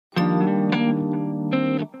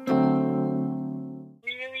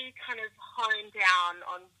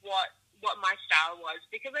on what my style was,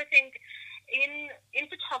 because I think in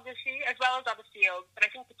photography as well as other fields, but I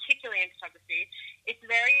think particularly in photography, it's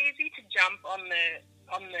very easy to jump on the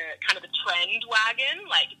kind of the trend wagon,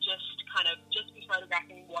 like just be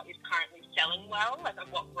photographing what is currently selling well, like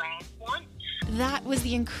what brands want. That was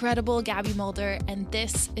the incredible Gabby Mulder, and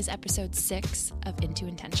this is episode 6 of Into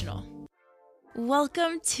Intentional.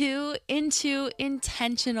 Welcome to Into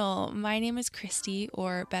Intentional. My name is Christy,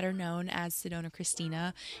 or better known as Sedona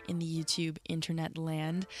Christina in the YouTube internet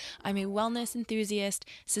land. I'm a wellness enthusiast,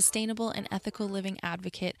 sustainable and ethical living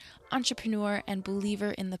advocate, entrepreneur, and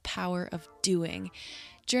believer in the power of doing.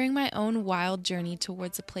 During my own wild journey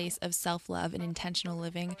towards a place of self-love and intentional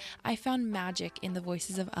living, I found magic in the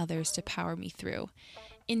voices of others to power me through.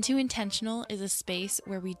 Into Intentional is a space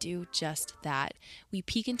where we do just that. We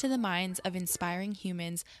peek into the minds of inspiring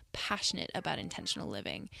humans passionate about intentional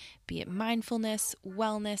living, be it mindfulness,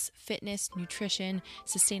 wellness, fitness, nutrition,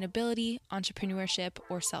 sustainability, entrepreneurship,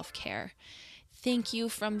 or self-care. Thank you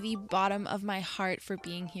from the bottom of my heart for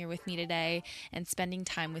being here with me today and spending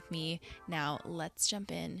time with me. Now, let's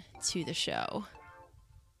jump in to the show.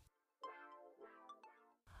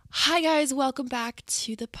 Hi guys, welcome back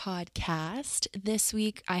to the podcast. This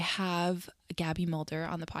week I have Gabby Mulder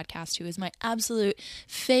on the podcast, who is my absolute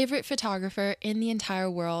favorite photographer in the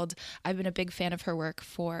entire world. I've been a big fan of her work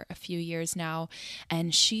for a few years now,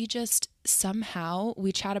 and she just somehow,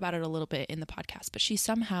 we chat about it a little bit in the podcast, but she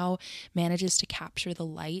somehow manages to capture the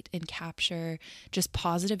light and capture just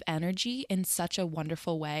positive energy in such a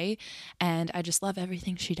wonderful way. And I just love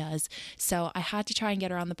everything she does. So I had to try and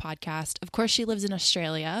get her on the podcast. Of course, she lives in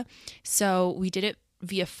Australia, so we did it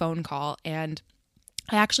via phone call, and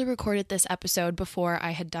I actually recorded this episode before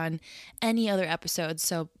I had done any other episodes.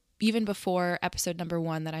 So even before episode number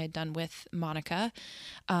 1 that I had done with Monica,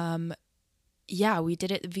 we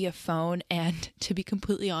did it via phone. And to be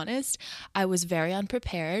completely honest, I was very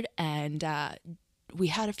unprepared, and we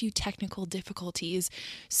had a few technical difficulties.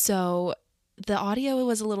 So the audio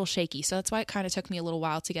was a little shaky. So that's why it kind of took me a little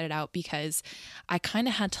while to get it out, because I kind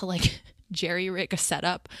of had to jerry rig a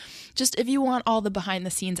setup. Just if you want all the behind the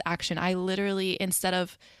scenes action, I literally, instead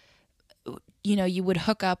of, you would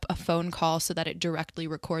hook up a phone call so that it directly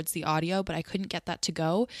records the audio, but I couldn't get that to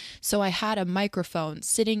go. So I had a microphone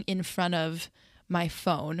sitting in front of my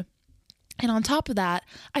phone. And on top of that,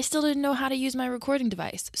 I still didn't know how to use my recording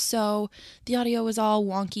device. So the audio was all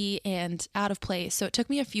wonky and out of place. So it took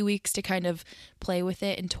me a few weeks to kind of play with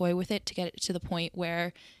it and toy with it to get it to the point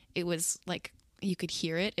where it was you could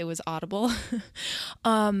hear it. It was audible.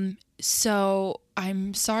 So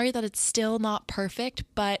I'm sorry that it's still not perfect,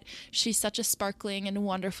 but she's such a sparkling and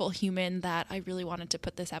wonderful human that I really wanted to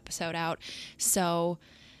put this episode out. So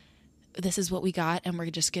this is what we got, and we're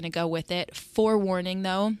just going to go with it. Forewarning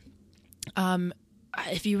though,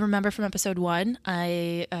 if you remember from episode 1,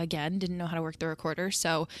 I, again, didn't know how to work the recorder.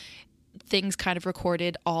 So things kind of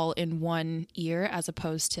recorded all in one ear as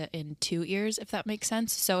opposed to in 2 ears, if that makes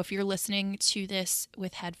sense. So if you're listening to this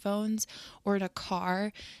with headphones or in a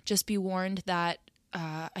car, just be warned that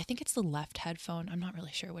I think it's the left headphone. I'm not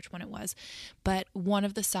really sure which one it was, but one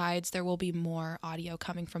of the sides, there will be more audio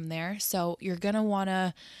coming from there. So you're going to want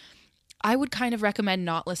to, I would kind of recommend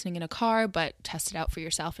not listening in a car, but test it out for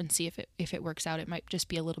yourself and see if it works out. It might just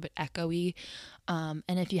be a little bit echoey. And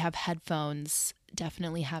if you have headphones,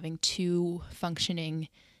 definitely having 2 functioning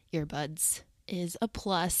earbuds is a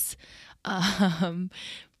plus.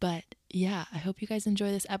 But yeah, I hope you guys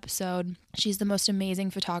enjoy this episode. She's the most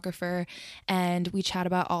amazing photographer, and we chat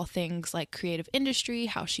about all things like creative industry,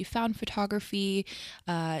 how she found photography,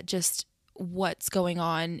 just what's going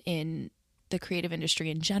on in the creative industry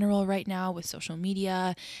in general right now with social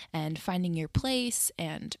media and finding your place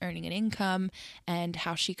and earning an income, and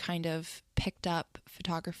how she kind of picked up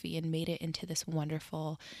photography and made it into this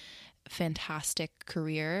wonderful, fantastic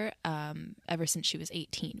career ever since she was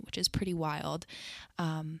 18, which is pretty wild.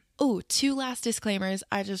 2 last disclaimers.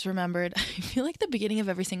 I just remembered. I feel like the beginning of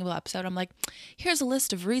every single episode, I'm like, here's a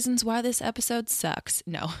list of reasons why this episode sucks.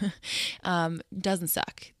 No, doesn't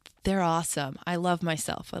suck. They're awesome. I love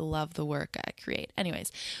myself. I love the work I create.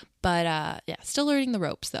 Anyways, but still learning the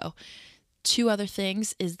ropes though. 2 other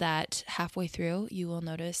things is that halfway through, you will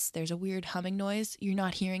notice there's a weird humming noise. You're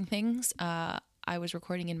not hearing things. I was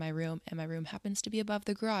recording in my room, and my room happens to be above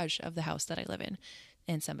the garage of the house that I live in,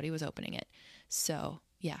 and somebody was opening it. So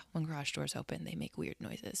yeah, when garage doors open, they make weird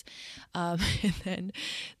noises. And then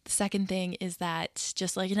the second thing is that,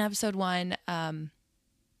 just like in episode 1,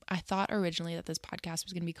 I thought originally that this podcast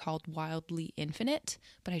was going to be called Wildly Infinite,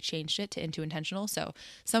 but I changed it to Into Intentional. So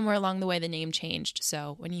somewhere along the way, the name changed.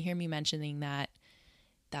 So when you hear me mentioning that,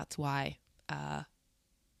 that's why.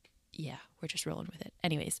 yeah, we're just rolling with it.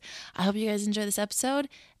 Anyways, I hope you guys enjoy this episode,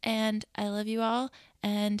 and I love you all,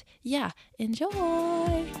 and yeah, enjoy.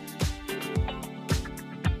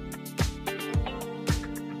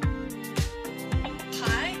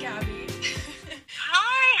 Hi, Gabby.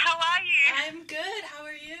 Hi, how are you? I'm good. How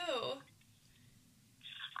are you?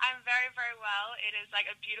 I'm very, very well. It is like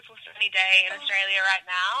a beautiful sunny day in Australia right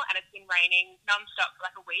now, and it's been raining non-stop for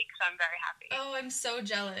like a week, so I'm very happy. Oh, I'm so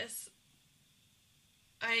jealous.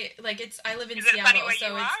 I live in Is Seattle, it funny where so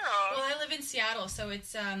you it's are, or? well, I live in Seattle, so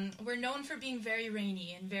it's we're known for being very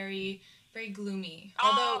rainy and very, very gloomy.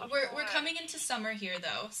 Although we're coming into summer here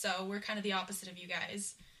though, so we're kind of the opposite of you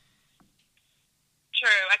guys.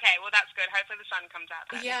 True. Okay, well that's good. Hopefully the sun comes out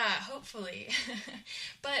then. Yeah, hopefully.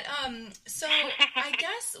 But so I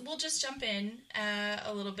guess we'll just jump in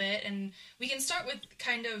a little bit, and we can start with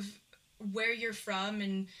kind of where you're from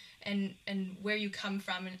and where you come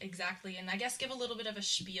from exactly, and I guess give a little bit of a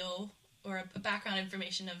spiel or a background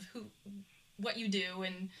information of what you do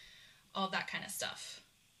and all that kind of stuff.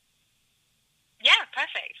 Yeah,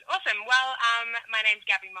 perfect. Awesome. Well, my name's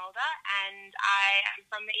Gabby Mulder, and I am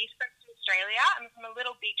from the east coast of Australia. I'm from a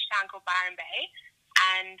little beach town called Byron Bay,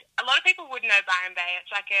 and a lot of people would know Byron Bay.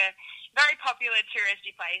 It's like a very popular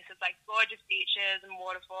touristy place. It's like gorgeous beaches and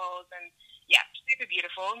waterfalls, and yeah, super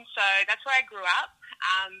beautiful. So that's where I grew up.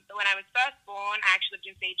 But when I was first born, I actually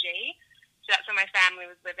lived in Fiji. So that's where my family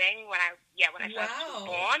was living when I first was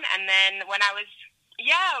born. And then when I was,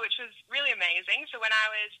 which was really amazing. So when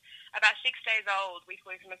I was about 6 days old, we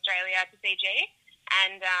flew from Australia to Fiji.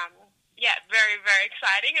 And very, very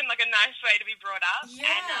exciting and like a nice way to be brought up.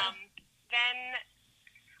 Yeah. And then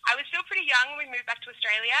I was still pretty young when we moved back to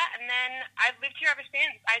Australia. And then I've lived here ever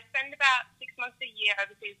since. I spend about 6 months a year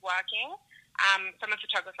overseas working. So I'm a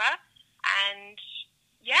photographer, and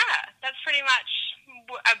that's pretty much.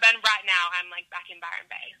 And right now, I'm like back in Byron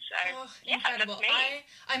Bay. So incredible. That's me.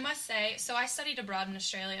 I must say, so I studied abroad in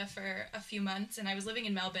Australia for a few months, and I was living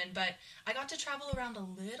in Melbourne, but I got to travel around a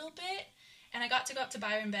little bit, and I got to go up to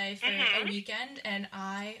Byron Bay for a weekend, and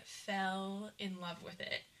I fell in love with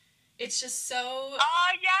it. It's just so...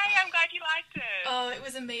 Oh, yay! I'm glad you liked it. Oh, it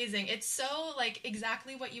was amazing. It's so, like,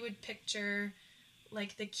 exactly what you would picture,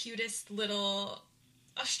 like, the cutest little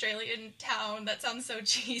Australian town. That sounds so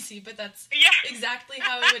cheesy, but that's exactly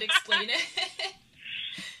how I would explain it.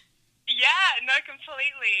 Yeah, no,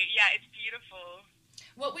 completely. Yeah, it's beautiful.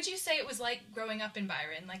 What would you say it was like growing up in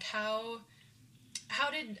Byron? Like, how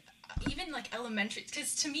did, even, like, elementary...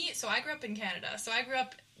 Because to me, so I grew up in Canada, so I grew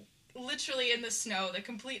up literally in the snow, the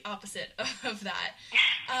complete opposite of that.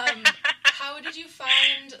 How did you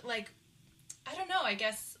find, like, I don't know, I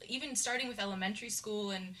guess even starting with elementary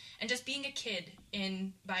school and just being a kid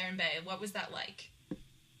in Byron Bay, what was that like?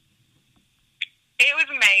 It was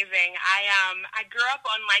amazing. I grew up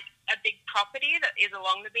on like a big property that is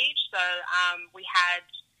along the beach, so we had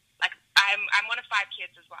like I'm one of 5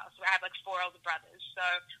 kids as well, so I have like 4 older brothers. So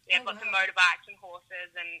we had lots of motorbikes and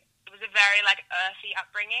horses, and it was a very like earthy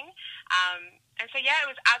upbringing. And so it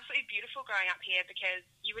was absolutely beautiful growing up here because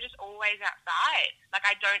you were just always outside. Like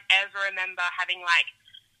I don't ever remember having like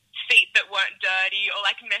feet that weren't dirty or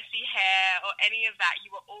like messy hair or any of that. You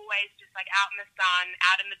were always just like out in the sun,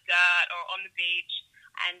 out in the dirt or on the beach.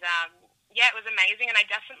 And it was amazing. And I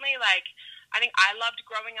definitely I think I loved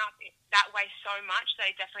growing up that way so much that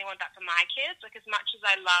I definitely want that for my kids. Like as much as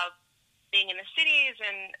I love being in the cities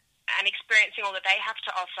and experiencing all that they have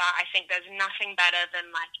to offer, I think there's nothing better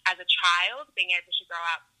than like as a child being able to grow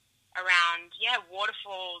up around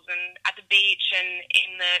waterfalls and at the beach and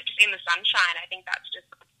in the sunshine. I think that's just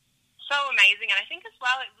so amazing. And I think as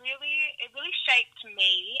well it really shaped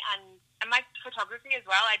me and my photography as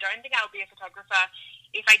well. I don't think I would be a photographer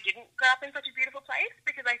if I didn't grow up in such a beautiful place,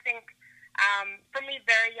 because I think from a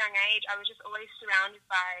very young age I was just always surrounded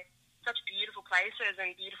by such beautiful places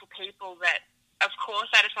and beautiful people that of course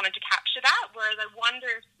I just wanted to capture that. Whereas I wonder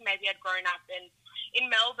if maybe I'd grown up in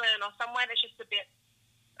Melbourne or somewhere that's just a bit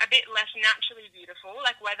less naturally beautiful,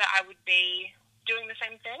 like whether I would be doing the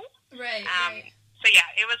same thing. Right. So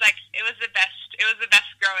it was the best. It was the best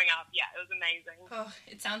growing up. Yeah, it was amazing. Oh,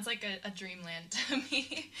 it sounds like a dreamland to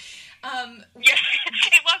me.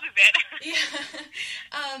 It was a bit.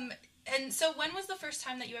 Yeah. And so when was the first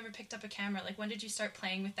time that you ever picked up a camera? Like when did you start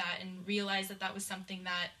playing with that and realize that was something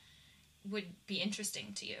that would be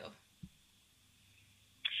interesting to you?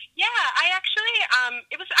 Yeah,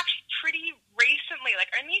 it was actually pretty recently, like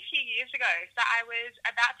only a few years ago. So I was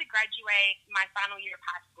about to graduate my final year of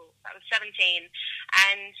high school. So I was 17.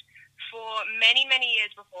 And for many, many years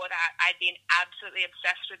before that, I'd been absolutely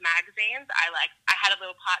obsessed with magazines. I had a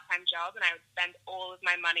little part-time job and I would spend all of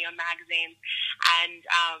my money on magazines. And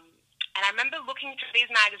And I remember looking through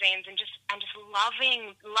these magazines and just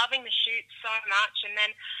loving the shoots so much.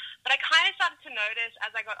 But I kind of started to notice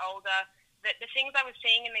as I got older that the things I was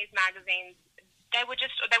seeing in these magazines, they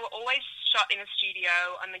were always shot in a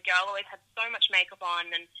studio, and the girl always had so much makeup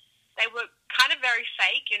on, and they were kind of very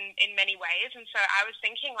fake in many ways. And so I was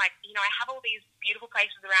thinking, like, you know, I have all these beautiful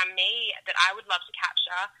places around me that I would love to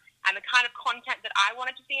capture, and the kind of content that I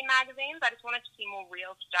wanted to see in magazines, I just wanted to see more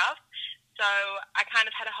real stuff. So I kind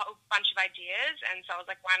of had a whole bunch of ideas, and so I was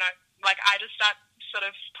like, why not? Like, I just start sort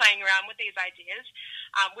of playing around with these ideas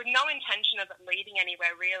with no intention of it leading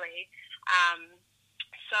anywhere, really.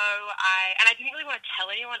 So I didn't really want to tell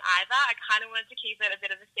anyone either. I kind of wanted to keep it a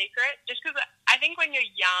bit of a secret, just because I think when you're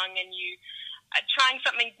young and you are trying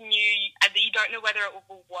something new that you don't know whether it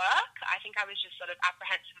will work, I think I was just sort of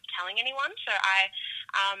apprehensive of telling anyone. So I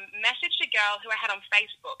messaged a girl who I had on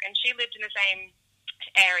Facebook, and she lived in the same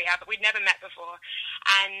area, but we'd never met before.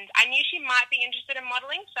 And I knew she might be interested in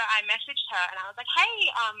modelling, so I messaged her, and I was like, hey,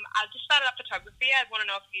 I just started up photography. I want to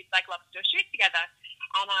know if you'd love to do a shoot together.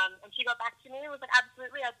 And she got back to me and was like,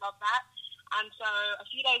 absolutely, I'd love that. And so a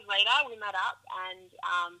few days later, we met up and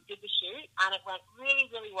did the shoot, and it went really,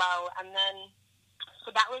 really well. And then, so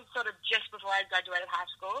that was sort of just before I graduated high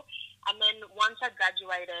school. And then once I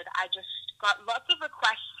graduated, I just got lots of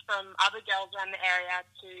requests from other girls around the area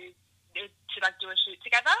to do a shoot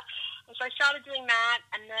together. And so I started doing that,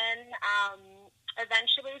 and then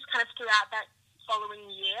eventually, kind of throughout that following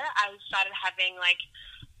year, I started having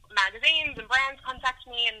magazines and brands contact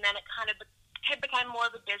me, and then it kind of became more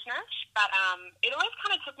of a business. But it always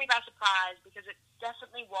kind of took me by surprise, because it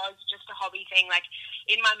definitely was just a hobby thing. Like,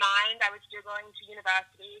 in my mind, I was still going to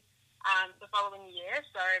university the following year,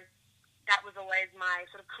 so that was always my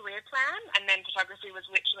sort of career plan, and then photography was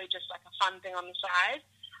literally just like a fun thing on the side.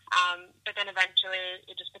 But then eventually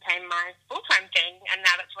it just became my full-time thing, and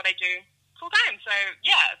now that's what I do full-time. So,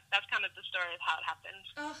 yeah, that's kind of the story of how it happened.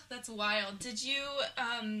 Oh, that's wild. Did you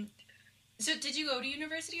go to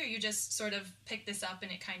university, or you just sort of picked this up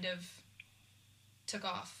and it kind of took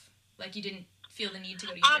off? Like, you didn't feel the need to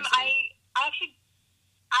go to university? I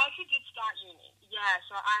actually did start uni. Yeah,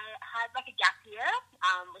 so I had a gap year,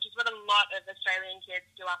 which is what a lot of Australian kids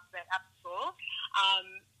do after school.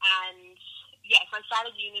 And yeah, so I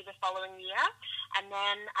started uni the following year, and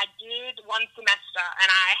then I did one semester, and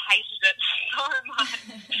I hated it so much.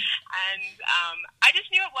 And I just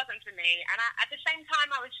knew it wasn't for me. And at the same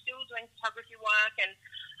time, I was still doing photography work, and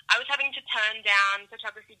I was having to turn down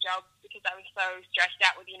photography jobs because I was so stressed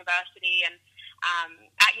out with university. And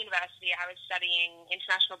at university, I was studying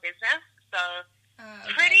international business, so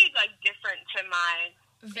pretty different to my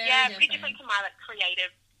pretty different to my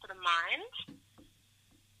creative sort of mind.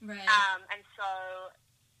 Right. And so,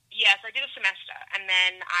 yeah, so I did a semester, and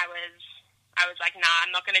then I was like, nah, I'm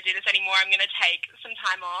not going to do this anymore. I'm going to take some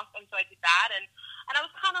time off. And so I did that, and I was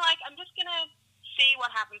kind of like, I'm just going to see what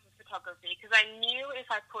happens with photography, because I knew if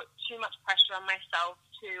I put too much pressure on myself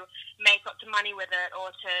to make up to money with it or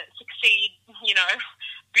to succeed, you know,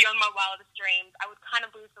 beyond my wildest dreams, I would kind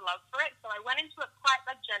of lose the love for it. So I went into it quite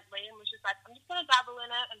gently and was just like, I'm just going to dabble in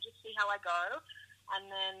it and just see how I go. And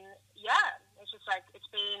then, yeah, it's just it's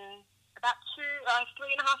been about 3.5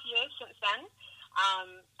 years since then.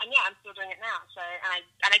 And yeah, I'm still doing it now. So,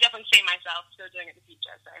 and I definitely see myself still doing it in the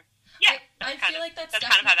future. So, yeah, I feel like that's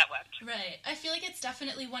kind of how that worked. Right. I feel like it's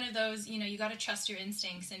definitely one of those, you got to trust your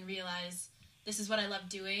instincts and realize this is what I love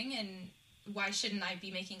doing, and why shouldn't I be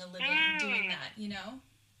making a living doing that,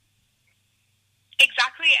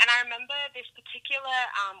 Exactly. And I remember this particular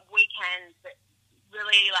weekend that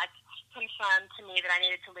really confirmed to me that I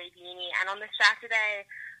needed to leave uni. And on the Saturday,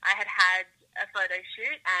 I had a photo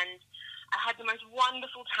shoot, and I had the most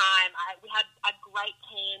wonderful time. We had a great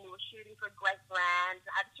team. We were shooting for a great brand.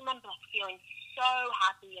 I just remember feeling so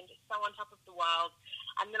happy and just so on top of the world.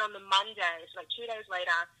 And then on the Monday, so 2 days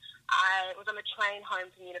later, I was on the train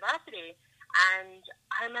home from university, and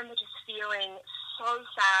I remember just feeling so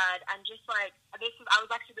sad and just I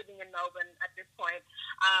was actually living in Melbourne at this point,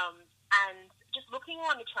 and just looking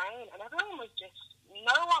on the train, and everyone was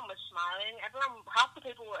no one was smiling. Half the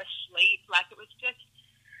people were asleep. It was just,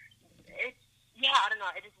 I don't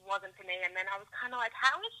know, it just wasn't for me. And then I was kind of like,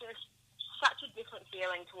 how is this such a different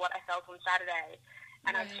feeling to what I felt on Saturday?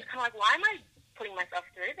 And I was just kind of like, why am I putting myself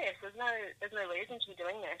through this? There's no reason to be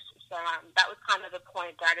doing this. So that was kind of the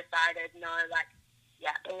point where I decided, no, I'm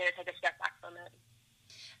going to take a step back from it.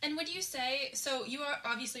 And would you say, so you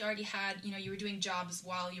obviously already had, you were doing jobs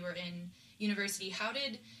while you were in university.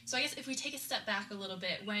 So I guess if we take a step back a little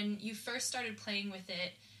bit, when you first started playing with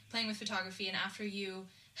photography, and after you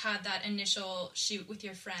had that initial shoot with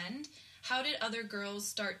your friend, how did other girls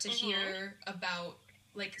start to hear about,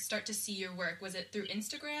 like, start to see your work? Was it through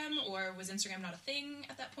Instagram, or was Instagram not a thing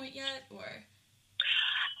at that point yet, or?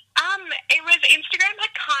 It was Instagram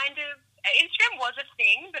Instagram was a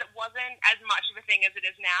thing, but it wasn't as much of a thing as it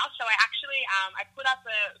is now. So I actually, I put up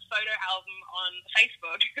a photo album on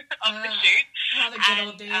Facebook of the shoot. How the good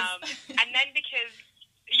old days. And then because,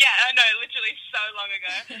 yeah, I know, literally so long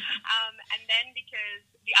ago. And then because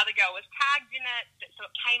the other girl was tagged in it, so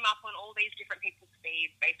it came up on all these different people's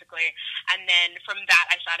feeds, basically. And then from that,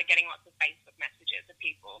 I started getting lots of Facebook messages of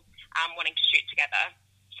people wanting to shoot together.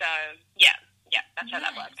 So, yeah, that's how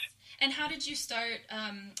that worked. And how did you start,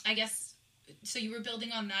 I guess, so you were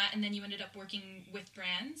building on that, and then you ended up working with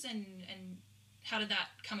brands, and how did that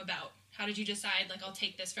come about? How did you decide, like, I'll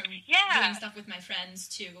take this from doing stuff with my friends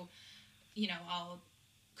to, you know, I'll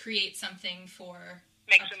create something for...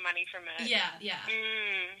 Make some money from it. Yeah.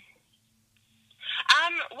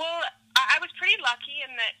 Well, I was pretty lucky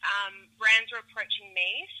in that brands were approaching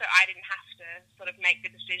me, so I didn't have to sort of make the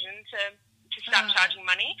decision to start charging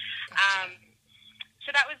money. Gotcha. So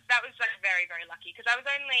that was like very, very lucky, because I was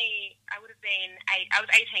 18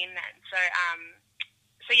 then.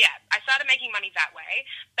 So yeah, I started making money that way.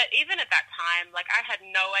 But even at that time, like, I had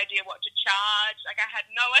no idea what to charge. Like, I had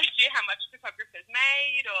no idea how much photographers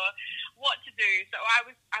made or what to do. So I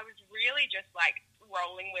was really just like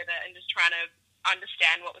rolling with it and just trying to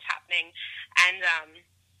understand what was happening. And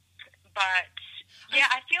but yeah,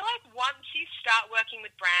 I feel like once you start working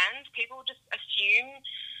with brands, people just assume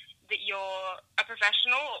that you're a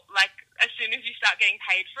professional, like, as soon as you start getting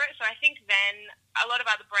paid for it. So I think then a lot of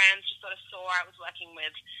other brands just sort of saw I was working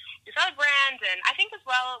with this other brand. And I think as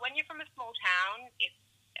well, when you're from a small town,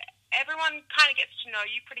 everyone kind of gets to know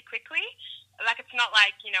you pretty quickly. Like, it's not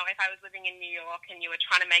like, you know, if I was living in New York and you were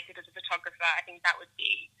trying to make it as a photographer, I think that would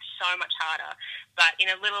be so much harder. But in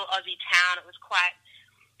a little Aussie town, it was quite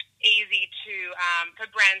easy to for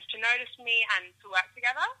brands to notice me and to work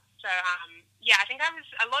together. So, yeah, I think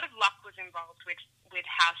a lot of luck was involved with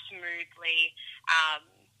how smoothly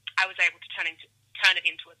I was able to turn it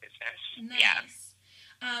into a business. Nice.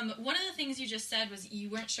 Yeah. One of the things you just said was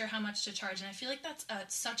you weren't sure how much to charge, and I feel like that's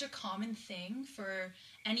such a common thing for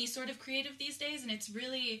any sort of creative these days, and it's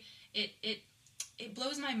really, it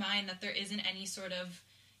blows my mind that there isn't any sort of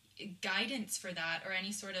guidance for that, or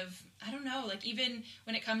any sort of, I don't know, like, even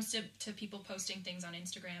when it comes to people posting things on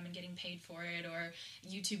Instagram and getting paid for it, or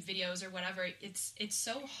YouTube videos or whatever, it's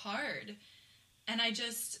so hard. And I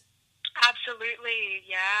just... Absolutely,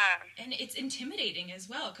 yeah. And it's intimidating as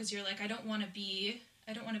well, because you're like, I don't want to be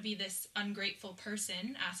this ungrateful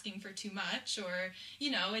person asking for too much, or,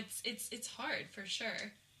 you know, it's hard for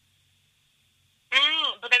sure.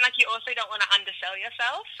 But then, like, you also don't want to undersell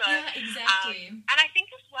yourself. So, yeah, exactly. And I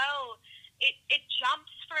think as well, it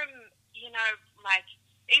jumps from, you know, like,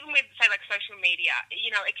 even with, say, like, social media,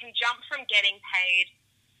 you know, it can jump from getting paid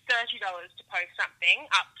 $30 to post something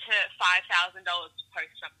up to $5,000 to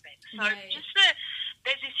post something. So right.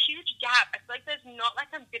 There's this huge gap. I feel like there's not,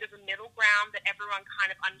 like, a bit of a middle ground that everyone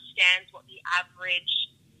kind of understands what the average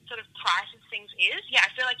sort of price of things is. Yeah,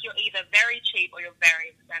 I feel like you're either very cheap or you're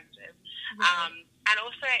very expensive. Right. And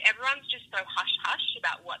also, everyone's just so hush-hush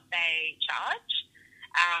about what they charge.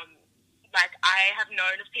 Like, I have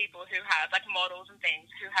known of people who have, like, models and things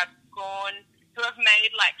who have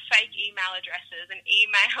made, like, fake email addresses and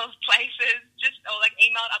emailed places, or, like,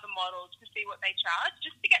 emailed other models to see what they charge,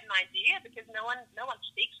 just to get an idea, because no one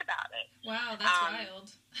speaks about it. Wow, that's wild.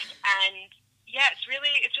 And yeah, it's really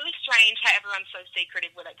strange how everyone's so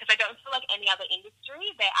secretive with it, because I don't feel like any other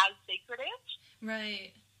industry they're as secretive.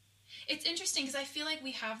 Right. It's interesting because I feel like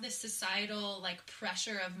we have this societal, like,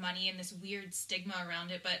 pressure of money and this weird stigma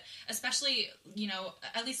around it, but especially, you know,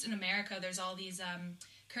 at least in America, there's all these,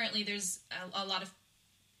 currently there's a lot of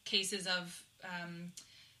cases of,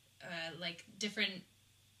 like, different,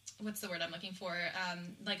 what's the word I'm looking for,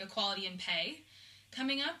 like, equality in pay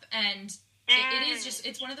coming up, and it is just,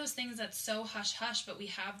 it's one of those things that's so hush-hush, but we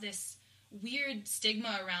have this weird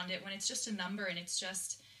stigma around it when it's just a number, and it's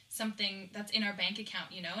just something that's in our bank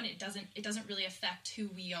account, you know, and it doesn't really affect who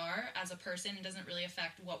we are as a person. It doesn't really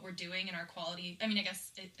affect what we're doing and our quality. I mean,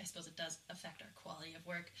 I suppose it does affect our quality of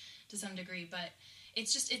work to some degree, but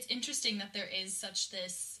it's interesting that there is such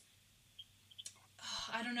this,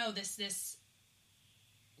 I don't know, this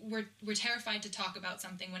we're terrified to talk about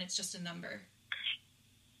something when it's just a number.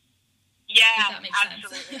 Yeah, if that makes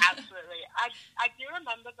absolutely, sense. Absolutely. I do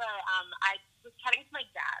remember I was chatting to my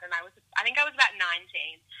dad, and I think I was about 19,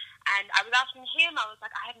 and I was asking him, I was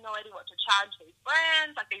like, I had no idea what to charge these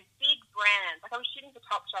brands, like these big brands. Like, I was shooting for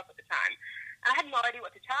Topshop at the time. And I had no idea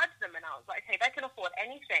what to charge them, and I was like, hey, they can afford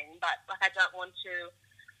anything, but like I don't want to,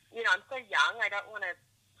 you know, I'm so young, I don't want to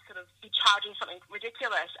sort of be charging something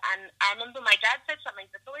ridiculous. And I remember my dad said something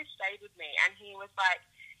that's always stayed with me, and he was like,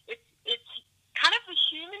 it's kind of the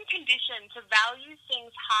human condition to value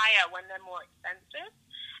things higher when they're more expensive.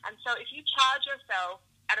 And so if you charge yourself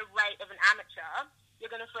at a rate of an amateur, you're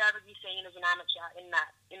going to forever be seen as an amateur in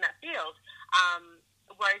that field.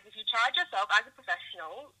 Whereas if you charge yourself as a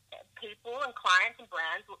professional, people and clients and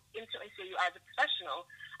brands will instantly see you as a professional.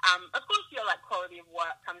 Of course, your like quality of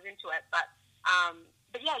work comes into it, but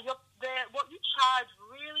yeah, what you charge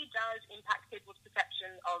really does impact people's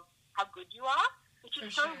perception of how good you are, which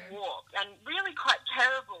is so warped and really quite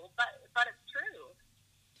terrible, but it's true.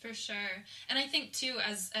 For sure. And I think too,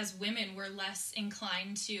 as women, we're less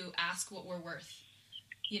inclined to ask what we're worth.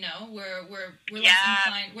 You know, we're less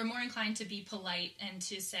inclined, we're more inclined to be polite and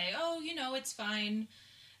to say, oh, you know, it's fine,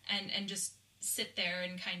 and just sit there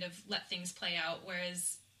and kind of let things play out.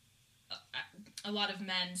 Whereas a lot of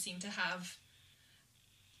men seem to have,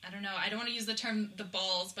 I don't know, I don't want to use the term the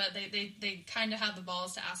balls, but they kind of have the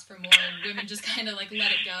balls to ask for more, and women just kind of like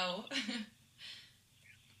let it go.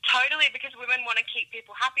 Totally, because women want to keep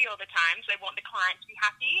people happy all the time, so they want the client to be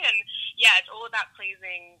happy, and yeah, it's all about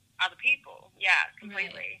pleasing other people. Yeah,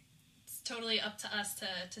 completely. Right. It's totally up to us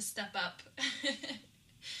to step up.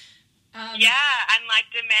 Yeah, and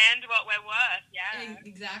like demand what we're worth. Yeah,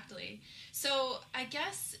 exactly. So I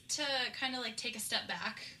guess to kind of like take a step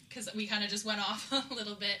back, because we kind of just went off a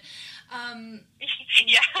little bit.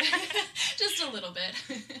 Yeah, just a little bit.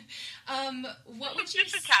 What would you?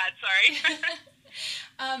 Just a tad, sorry.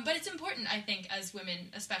 But it's important, I think, as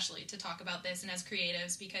women especially, to talk about this, and as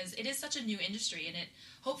creatives, because it is such a new industry, and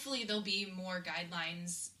hopefully there'll be more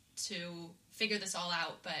guidelines to figure this all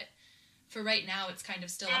out, but for right now it's kind of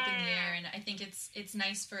still up in the air, and I think it's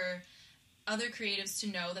nice for other creatives to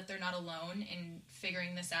know that they're not alone in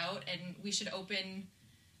figuring this out, and we should open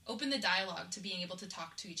the dialogue to being able to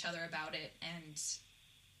talk to each other about it, and,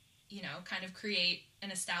 you know, kind of create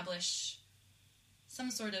and establish some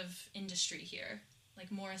sort of industry here, like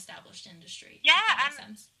more established industry. Yeah, if that makes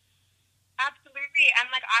sense. Absolutely. And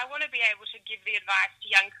like, I want to be able to give the advice to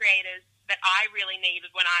young creators that I really needed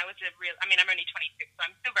when I was I'm only 26, so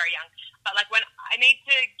I'm still very young, but like when I need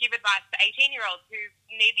to give advice to 18-year-olds who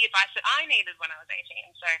need the advice that I needed when I was 18.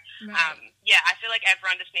 So, right. Yeah, I feel like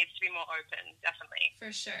everyone just needs to be more open, definitely.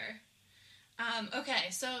 For sure.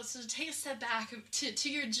 Okay, so to take a step back to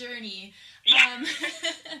your journey, yeah.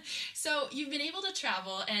 So you've been able to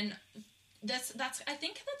travel, and that's I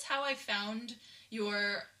think that's how I found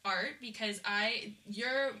your art, because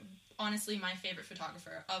you're honestly my favorite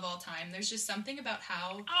photographer of all time. There's just something about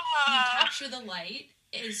how you capture the light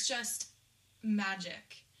is just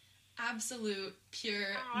magic, absolute pure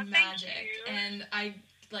magic, and I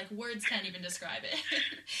like words can't even describe it.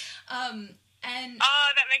 And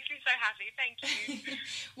that makes me so happy. Thank you.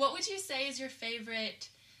 What would you say is your favorite,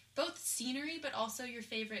 both scenery, but also your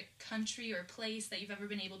favorite country or place that you've ever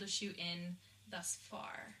been able to shoot in thus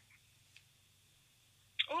far?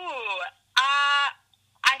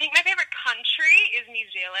 I think my favorite country is New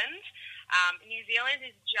Zealand. New Zealand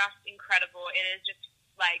is just incredible. It is just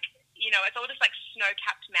like, you know, it's all just like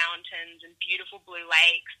snow-capped mountains and beautiful blue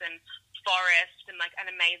lakes and forests and like an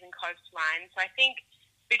amazing coastline. So I think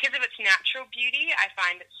because of its natural beauty, I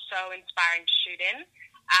find it so inspiring to shoot in.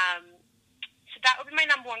 So that would be my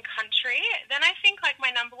number one country. Then I think like my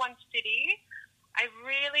number one city, I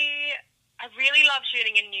really love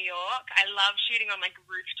shooting in New York. I love shooting on like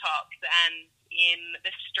rooftops and in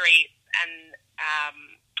the streets, and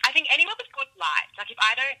I think anywhere with good light. Like if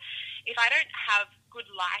I don't have good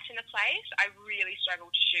light in a place, I really struggle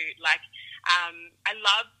to shoot. Like I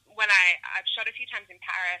love when I've shot a few times in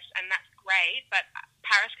Paris, and that's great, but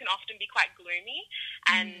Paris can often be quite gloomy,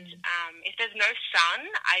 and if there's no sun,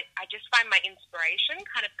 I just find my inspiration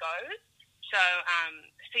kind of goes. So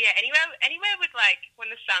yeah, anywhere with like when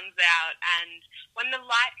the sun's out and when the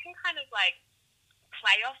light can kind of like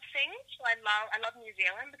play off things. So I love New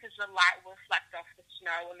Zealand because the light will reflect off the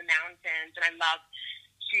snow on the mountains, and I love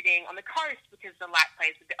shooting on the coast because the light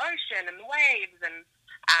plays with the ocean and the waves, and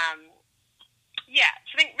yeah,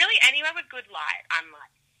 so I think really anywhere with good light, I'm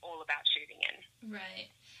like all about shooting in. Right.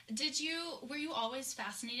 Were you always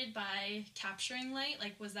fascinated by capturing light?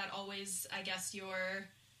 Like, was that always, I guess, your,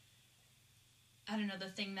 I don't know, the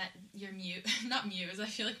thing that your not muse, I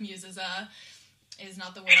feel like muse is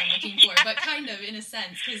not the word I'm looking for, but kind of in a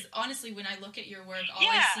sense, because honestly, when I look at your work, all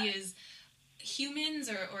I see is humans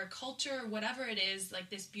or culture, or whatever it is, like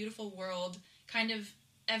this beautiful world, kind of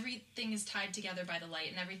everything is tied together by the light,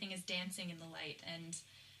 and everything is dancing in the light, and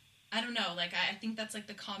I don't know, like, I think that's, like,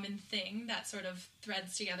 the common thing that sort of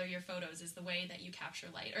threads together your photos is the way that you capture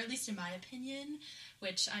light, or at least in my opinion,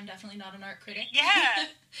 which I'm definitely not an art critic. Yeah.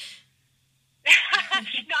 No,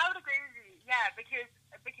 I would agree with you. Yeah, because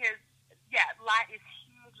light is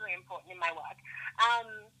hugely important in my work.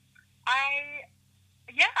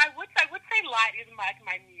 I would say light is like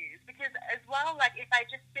my muse, because as well, like, if I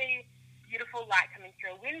just see beautiful light coming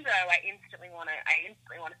through a window, I instantly want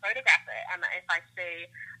to photograph it. And if I see,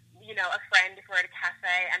 a friend, if we're at a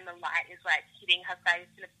cafe and the light is like hitting her face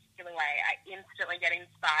in a particular way, I instantly get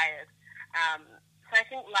inspired. So I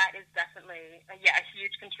think light is definitely a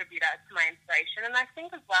huge contributor to my inspiration. And I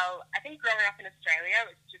think as well, growing up in Australia,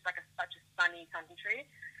 it's just like such a sunny country.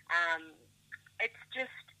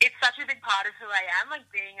 It's such a big part of who I am, like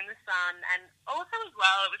being in the sun. And also as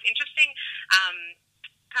well, it was interesting,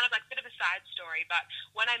 kind of like a bit of a side story, but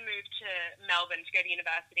when I moved to Melbourne to go to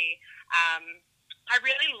university, I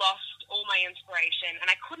really lost all my inspiration, and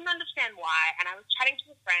I couldn't understand why. And I was chatting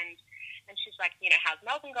to a friend, and she's like, how's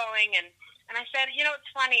Melbourne going? And I said,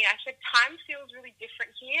 it's funny. I said, time feels really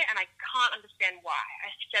different here, and I can't understand why.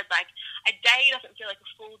 I said, like, a day doesn't feel like a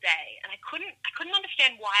full day, and I couldn't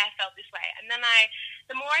understand why I felt this way. And then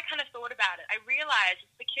the more I kind of thought about it, I realized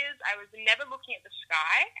it's because I was never looking at the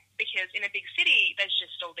sky, because in a big city, there's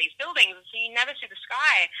just all these buildings, so you never see the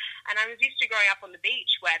sky. And I was used to growing up on the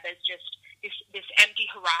beach where there's just this empty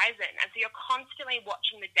horizon, and so you're constantly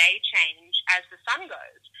watching the day change as the sun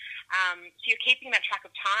goes. So you're keeping that track of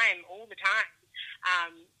time all the time.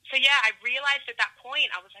 I realized at that point,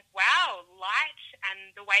 I was like, wow, light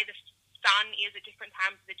and the way the sun is at different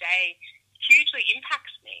times of the day hugely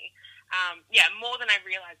impacts me. More than I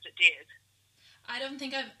realized it did. I don't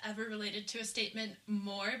think I've ever related to a statement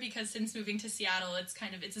more, because since moving to Seattle, it's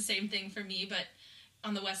the same thing for me, but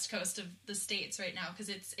on the west coast of the States right now, because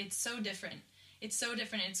it's so different. It's so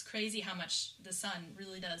different. It's crazy how much the sun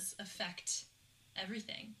really does affect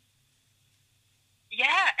everything.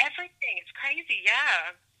 Yeah, everything. It's crazy,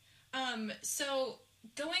 yeah. So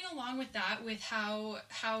going along with that, with how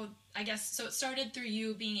I guess, so it started through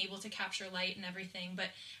you being able to capture light and everything, but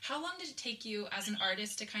how long did it take you as an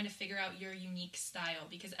artist to kind of figure out your unique style?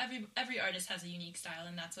 Because every artist has a unique style,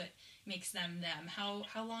 and that's what makes them them. How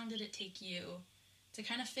long did it take you to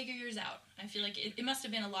kind of figure yours out? I feel like it must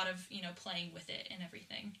have been a lot of, playing with it and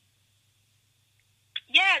everything.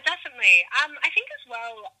 Yeah, definitely. I think as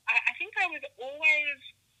well, I think I was always,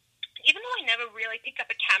 even though I never really picked up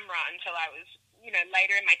a camera until I was,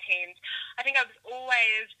 later in my teens, I think I was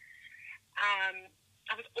always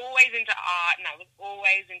into art, and I was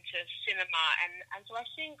always into cinema, and so I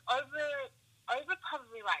think over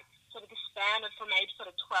probably like sort of the span of from age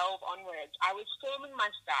sort of 12 onwards, I was forming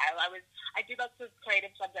my style. I did lots of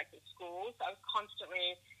creative subjects at school, so I was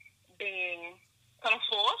constantly being kind of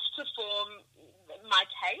forced to form my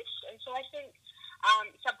taste. And so I think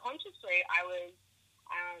subconsciously I was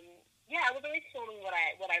always forming what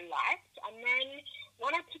I liked. And then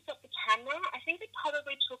when I picked up the camera, I think it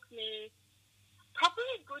probably took me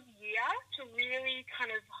a good year to really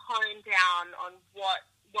kind of hone down on what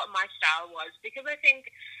my style was, because I think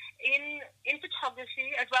in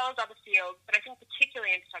photography as well as other fields, but I think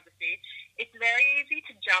particularly in photography, it's very easy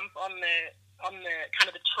to jump on the kind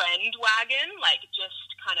of the trend wagon, like just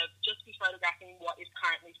be photographing what is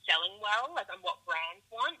currently selling well, like on what brands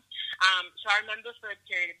want. So I remember for a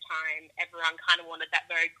period of time, everyone kind of wanted that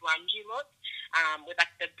very grungy look, with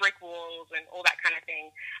like the brick walls and all that kind of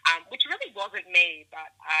thing, which really wasn't me,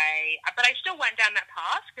 but I still went down that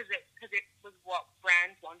path because it was what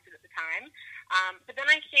brands wanted at the time. But then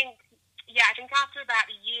I think after about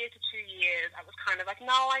a year to 2 years, I was kind of like,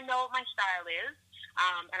 no, I know what my style is.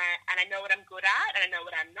 And I know what I'm good at, and I know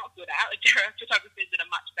what I'm not good at. Like, there are photographers that are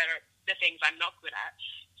much better at the things I'm not good at.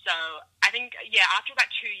 So I think, after about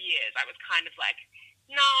 2 years, I was kind of like,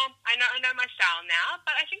 no, I know my style now.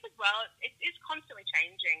 But I think as well, it is constantly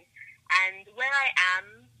changing. And where I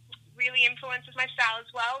am really influences my style as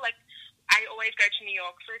well. Like, I always go to New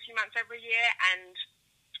York for a few months every year, and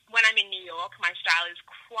when I'm in New York, my style is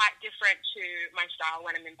quite different to my style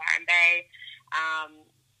when I'm in Byron Bay.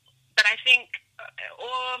 But I think in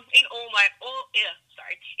all of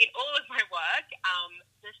my work,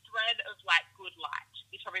 the thread of like good light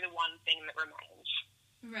is probably the one thing that remains.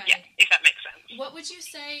 Right. Yeah, if that makes sense. What would you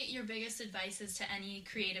say your biggest advice is to any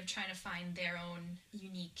creative trying to find their own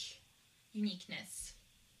uniqueness?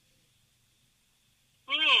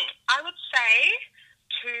 I would say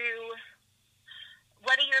to,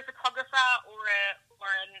 whether you're a photographer or a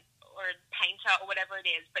painter or whatever it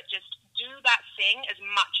is, but just do that thing as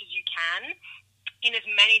much as you can in as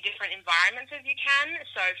many different environments as you can.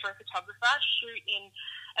 So for a photographer, shoot in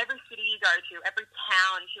every go to, every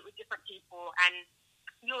town, shoot with different people, and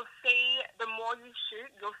you'll see, the more you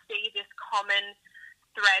shoot, you'll see this common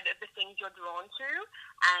thread of the things you're drawn to,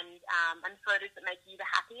 and photos that make you the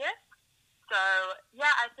happiest. So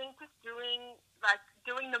yeah, I think just doing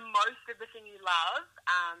the most of the thing you love,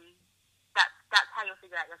 that's how you'll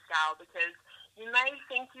figure out your style, because you may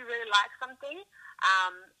think you really like something,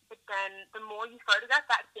 but then the more you photograph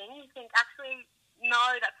that thing, you think, actually,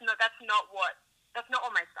 no, that's not what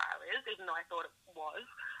my style is, even though I thought it was.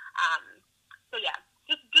 So yeah,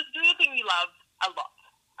 just do the thing you love a lot.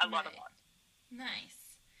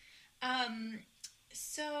 Nice.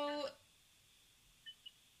 So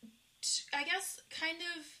I guess kind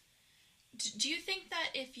of, do you think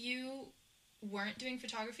that if you weren't doing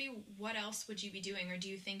photography, what else would you be doing? Or do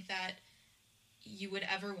you think that you would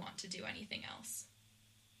ever want to do anything else?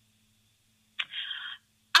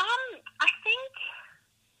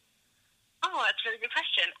 That's a really good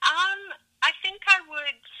question. I think I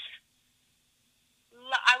would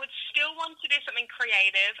still want to do something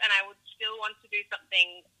creative, and I would still want to do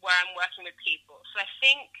something where I'm working with people. So I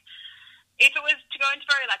think if it was to go into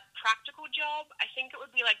a very practical job, I think it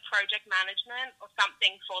would be project management or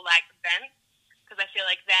something for events, because I feel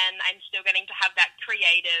like then I'm still getting to have that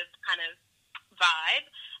creative kind of vibe,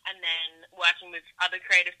 and then working with other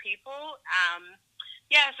creative people.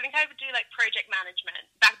 So I think I would do project management.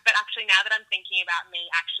 But actually, now that I'm thinking about me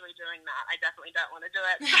actually doing that, I definitely don't want to do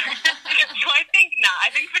it. So I think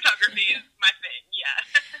photography is my thing. Yeah.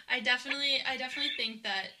 I definitely think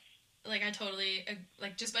that, I totally,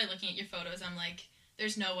 just by looking at your photos, I'm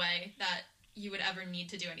there's no way that you would ever need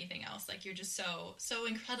to do anything else. You're just so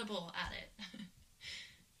incredible at it.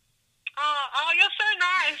 Oh, you're so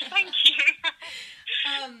nice. Thank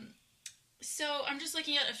you. So I'm just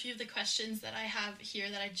looking at a few of the questions that I have here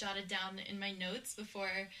that I jotted down in my notes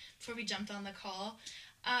before we jumped on the call.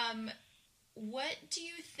 What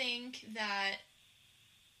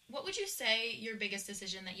would you say your biggest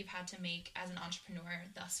decision that you've had to make as an entrepreneur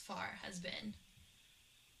thus far has been?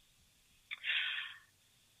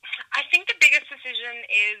 I think the biggest decision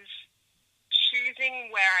is choosing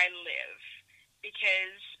where I live,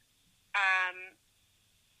 because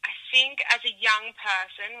I think as a young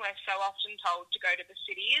person, we're so often told to go to the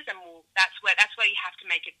cities, and that's where you have to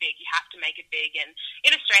make it big. You have to make it big. And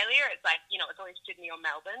in Australia, it's it's always Sydney or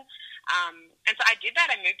Melbourne. And so I did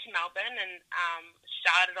that. I moved to Melbourne and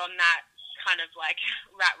started on that kind of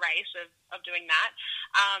rat race of doing that.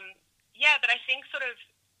 But I think sort of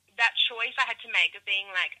that choice I had to make of being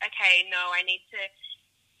okay, no, I need to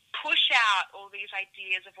push out all these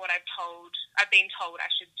ideas of what I've been told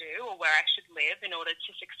I should do or where I should live in order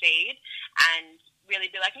to succeed, and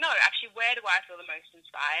really be no, actually, where do I feel the most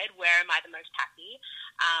inspired? Where am I the most happy?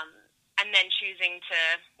 And then choosing to,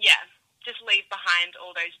 just leave behind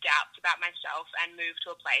all those doubts about myself and move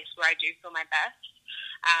to a place where I do feel my best.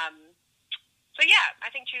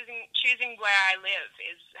 I think choosing where I live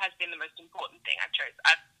has been the most important thing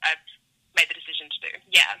I've made the decision to do.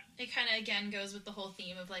 Yeah. It kind of, again, goes with the whole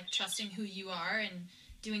theme of trusting who you are and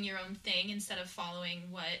doing your own thing instead of following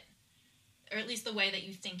or at least the way that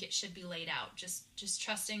you think it should be laid out. Just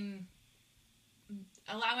trusting,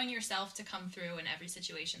 allowing yourself to come through in every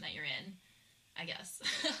situation that you're in, I guess.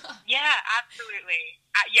 Yeah, absolutely.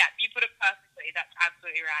 You put it perfectly. That's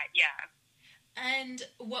absolutely right. Yeah. And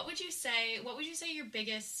what would you say your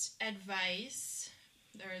biggest advice,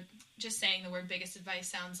 or just saying the word biggest advice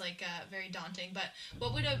sounds very daunting, but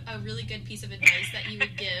what would a really good piece of advice that you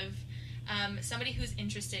would give somebody who's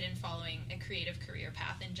interested in following a creative career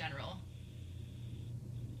path in general?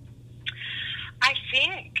 I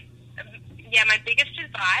think, my biggest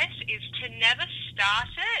advice is to never start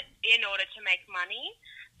it in order to make money,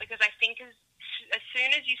 because I think as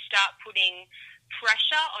soon as you start putting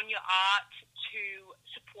pressure on your art to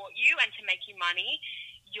support you and to make you money,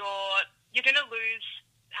 you're going to lose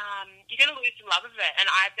the love of it. And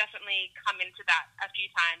I've definitely come into that a few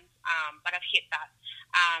times, I've hit that.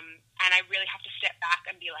 And I really have to step back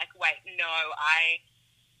and be wait, no, I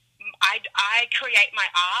create my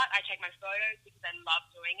art, I take my photos because I love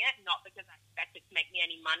doing it, not because I expect it to make me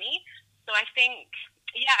any money. So I think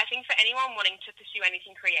for anyone wanting to pursue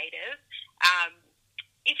anything creative,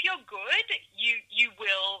 if you're good, you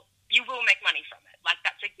will make money from it.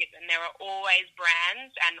 That's a given. There are always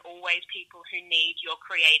brands and always people who need your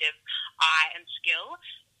creative eye and skill.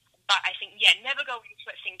 But I think, never go into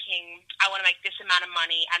it thinking, I want to make this amount of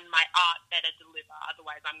money and my art better deliver.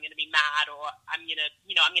 Otherwise, I'm going to be mad, or I'm going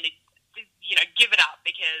to give it up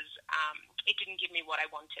because it didn't give me what I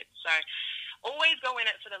wanted. So always go in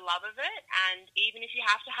it for the love of it. And even if you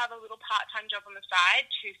have to have a little part-time job on the side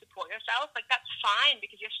to support yourself, like, that's fine,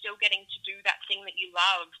 because you're still getting to do that thing that you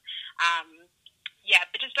love.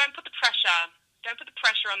 But just don't put the pressure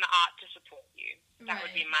on the art to support you. That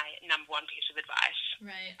would be my number one piece of advice.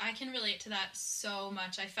 Right. I can relate to that so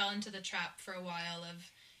much. I fell into the trap for a while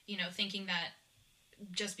of, thinking that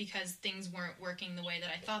just because things weren't working the way that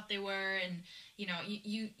I thought they were, and you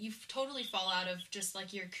totally fall out of just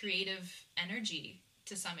like your creative energy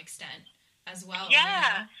to some extent as well.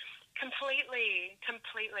 Completely.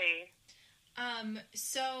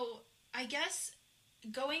 So I guess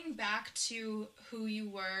going back to who you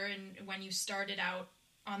were and when you started out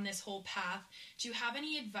on this whole path, do you have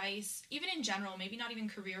any advice, even in general, maybe not even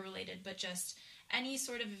career related, but just any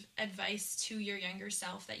sort of advice to your younger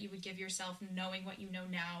self that you would give yourself, knowing what you know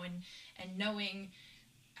now and knowing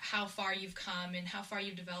how far you've come and how far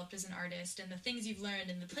you've developed as an artist and the things you've learned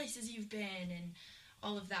and the places you've been and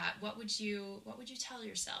all of that? What would you tell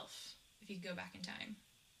yourself if you could go back in time?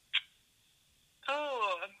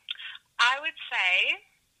 I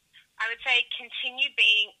would say continue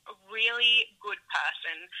being a really good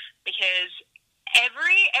person, because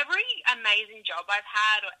every amazing job I've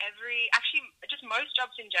had, or just most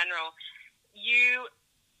jobs in general,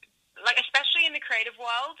 especially in the creative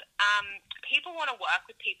world, people want to work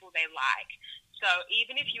with people they like. So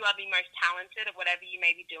even if you are the most talented at whatever you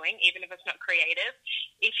may be doing, even if it's not creative,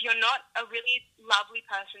 if you're not a really lovely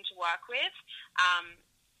person to work with,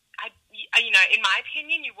 in my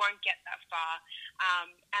opinion, you won't get that far.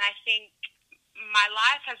 And I think my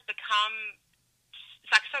life has become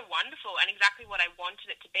so wonderful and exactly what I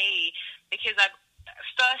wanted it to be, because I've,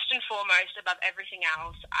 first and foremost, above everything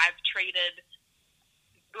else, I've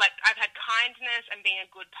had kindness and being a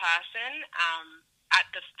good person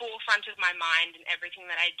at the forefront of my mind in everything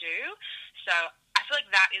that I do. So I feel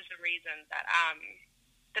like that is the reason that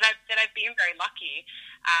I've been very lucky.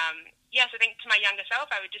 So I think to my younger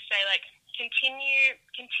self, I would just say,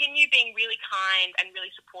 continue being really kind and really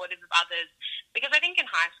supportive of others, because I think in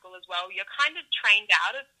high school as well, you're kind of trained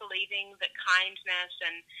out of believing that kindness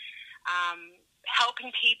and helping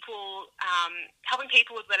people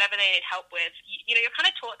with whatever they need help with, you're kind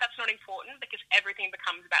of taught that's not important, because everything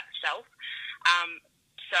becomes about the self.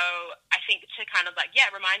 So I think to kind of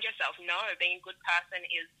remind yourself, no, being a good person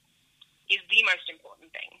is the most important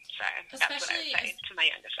thing. So that's what I would say to my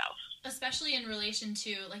younger self. Especially in relation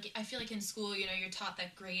to, I feel like in school, you're taught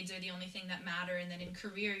that grades are the only thing that matter, and then in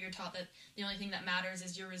career, you're taught that the only thing that matters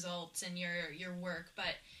is your results and your work.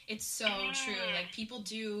 But it's so true. People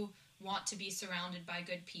do want to be surrounded by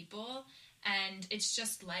good people, and it's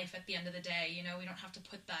just life at the end of the day. We don't have to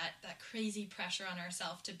put that crazy pressure on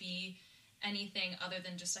ourselves to be anything other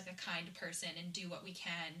than just a kind person and do what we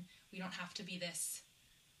can. We don't have to be this,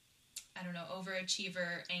 I don't know,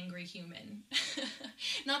 overachiever, angry human.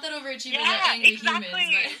 Not that overachievers are angry humans,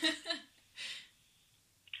 but...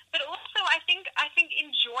 But also, I think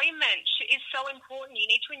enjoyment is so important. You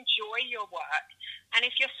need to enjoy your work. And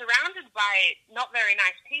if you're surrounded by not very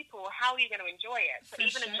nice people, how are you going to enjoy it? So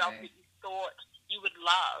even a job that you thought you would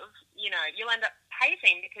love, you'll end up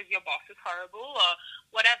hating because your boss is horrible or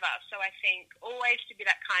whatever. So I think always to be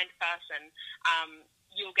that kind person,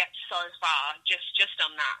 you'll get so far just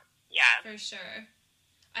on that. Yeah. For sure.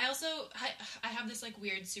 I have this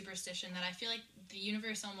weird superstition that I feel like the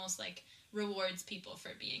universe almost rewards people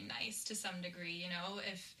for being nice to some degree.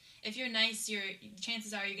 If you're nice,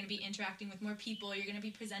 chances are you're going to be interacting with more people, you're going to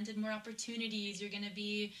be presented more opportunities, you're going to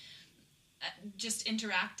be just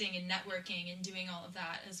interacting and networking and doing all of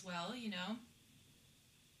that as well,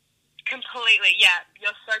 Completely, yeah.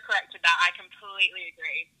 You're so correct with that. I completely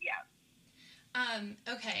agree. Yeah.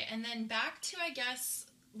 Okay, and then back to, I guess,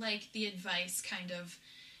 the advice kind of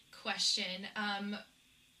question.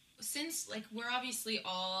 Since we're obviously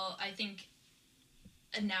all, I think,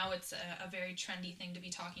 and now it's a very trendy thing to be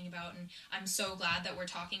talking about, and I'm so glad that we're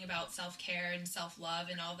talking about self-care and self-love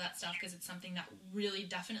and all that stuff, because it's something that really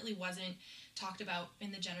definitely wasn't talked about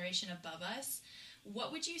in the generation above us.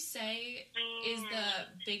 What would you say is the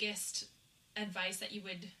biggest advice that you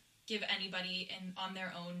would give anybody on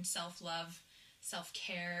their own self-love,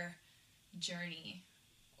 self-care journey?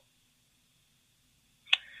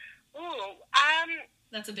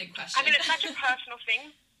 That's a big question. I mean, it's such a personal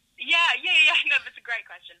thing. Yeah. No, that's a great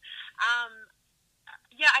question.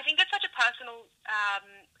 I think it's such a personal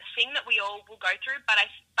thing that we all will go through. But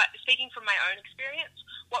speaking from my own experience,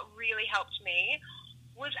 what really helped me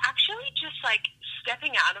was actually just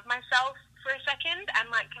stepping out of myself for a second,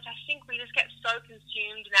 and because I think we just get so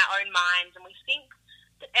consumed in our own minds, and we think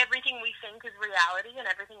that everything we think is reality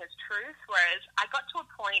and everything is truth. Whereas I got to a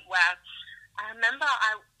point where remember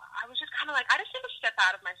I was just kind of like, I just need to step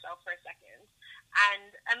out of myself for a second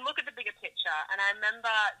and look at the bigger picture. And I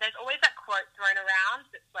remember there's always that quote thrown around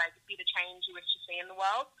that's like, be the change you wish to see in the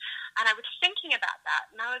world. And I was thinking about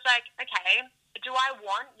that, and I was like, okay, do I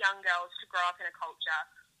want young girls to grow up in a culture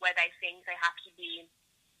where they think they have to be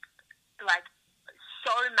like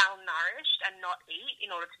so malnourished and not eat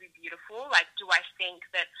in order to be beautiful? Like, do I think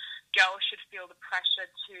that girls should feel the pressure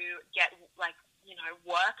to get like, you know,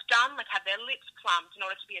 work done, like have their lips plumped in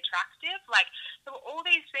order to be attractive? Like, there were all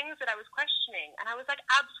these things that I was questioning, and I was like,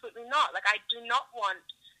 absolutely not. Like, I do not want,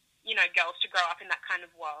 you know, girls to grow up in that kind of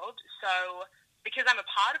world. So because I'm a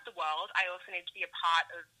part of the world, I also need to be a part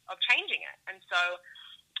of changing it. And so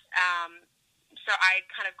so I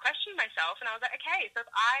kind of questioned myself, and I was like, okay, so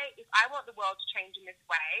if I want the world to change in this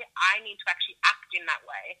way, I need to actually act in that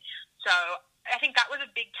way. So I think that was a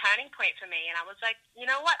big turning point for me, and I was like, you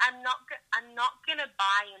know what, I'm not going to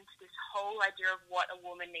buy into this whole idea of what a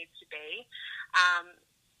woman needs to be.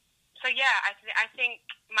 So yeah, I think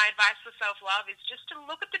my advice for self-love is just to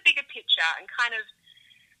look at the bigger picture and kind of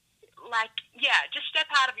like, yeah, just step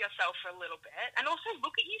out of yourself for a little bit, and also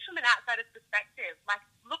look at you from an outsider's perspective. Like,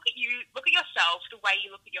 look at yourself the way you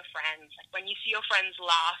look at your friends. Like, when you see your friends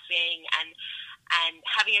laughing and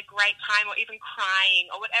having a great time, or even crying,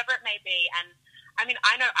 or whatever it may be. And I mean,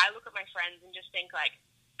 I know I look at my friends and just think like,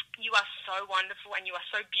 you are so wonderful and you are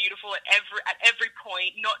so beautiful at every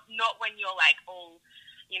point. Not when you're like all,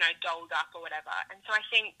 you know, dolled up or whatever. And so I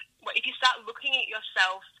think if you start looking at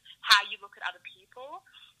yourself how you look at other people,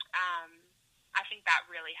 I think that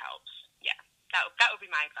really helps. Yeah, that would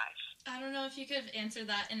be my advice. I don't know if you could answer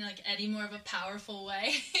that in like any more of a powerful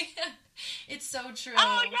way. It's so true.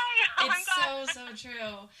 Oh, yay! Oh, it's my God. so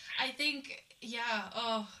true. I think, yeah.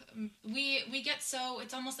 Oh, we get so,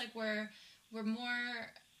 it's almost like we're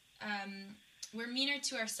more, we're meaner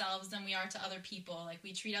to ourselves than we are to other people. Like,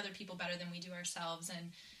 we treat other people better than we do ourselves,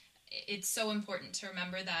 and it's so important to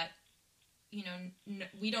remember that, you know,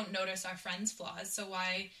 we don't notice our friends' flaws, so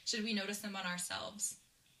why should we notice them on ourselves?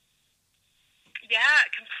 Yeah,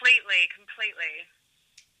 completely.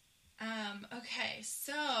 Okay,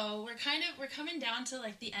 so we're coming down to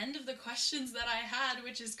like the end of the questions that I had,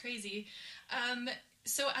 which is crazy.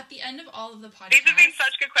 So at the end of all of the podcasts... These have been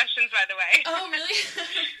such good questions, by the way. Oh, really?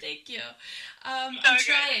 Thank you. I'm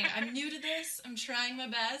trying. I'm new to this. I'm trying my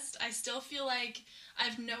best. I still feel like I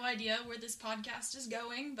have no idea where this podcast is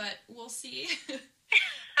going, but we'll see. No,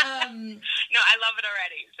 I love it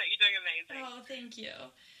already. So you're doing amazing. Oh, thank you.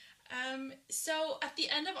 So at the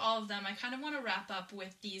end of all of them, I kind of want to wrap up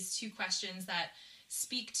with these two questions that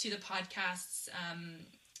speak to the podcast's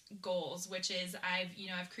goals, which is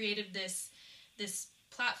I've created this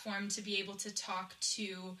platform to be able to talk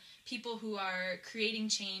to people who are creating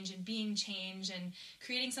change and being change and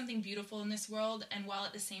creating something beautiful in this world, and while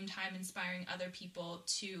at the same time inspiring other people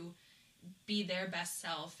to be their best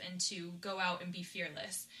self and to go out and be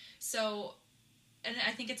fearless. So, and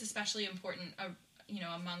I think it's especially important,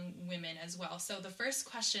 among women as well. So the first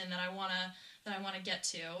question that I wanna get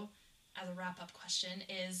to as a wrap-up question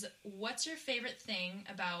is, what's your favorite thing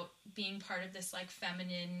about being part of this like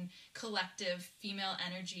feminine collective female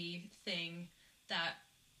energy thing that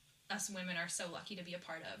us women are so lucky to be a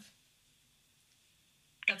part of?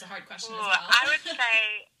 That's a hard question as well. I would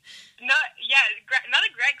say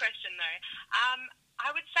another great question though.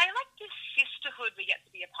 I would say like this sisterhood we get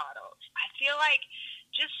to be a part of. I feel like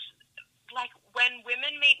just like when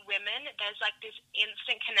women meet women, there's like this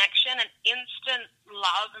instant connection and instant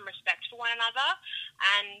love and respect for one another.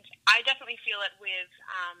 And I definitely feel it with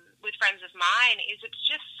friends of mine. It's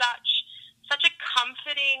just such a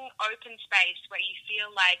comforting, open space where you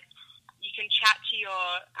feel like you can chat to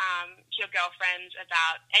your girlfriends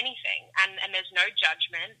about anything, and there's no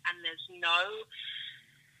judgment, and there's no,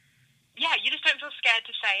 you just don't feel scared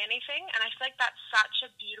to say anything. And I feel like that's such a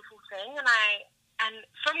beautiful thing. And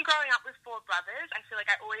from growing up with four brothers, I feel like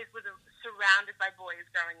I always was surrounded by boys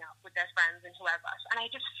growing up with their friends and whoever. And I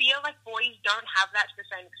just feel like boys don't have that to the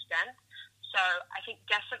same extent. So I think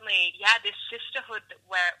definitely, this sisterhood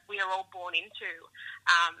where we are all born into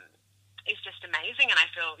is just amazing. And I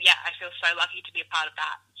feel so lucky to be a part of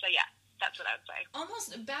that. So that's what I would say.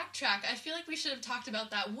 Almost backtrack. I feel like we should have talked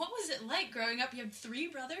about that. What was it like growing up? You had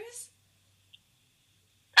 3 brothers?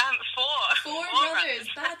 4 brothers.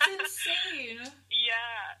 That's insane.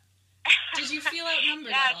 Yeah. Did you feel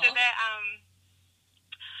outnumbered at all? So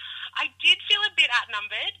I did feel a bit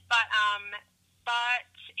outnumbered, but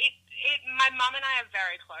my mum and I are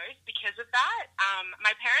very close because of that.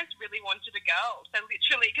 My parents really wanted a girl, so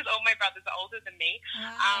literally, because all my brothers are older than me.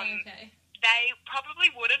 Okay. they probably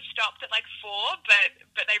would have stopped at like 4,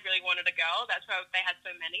 but they really wanted a girl. That's why they had so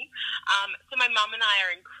many. So my mum and I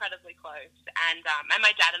are incredibly close, and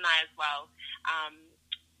my dad and I as well.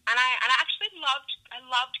 And I actually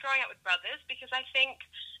loved growing up with brothers, because I think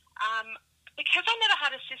because I never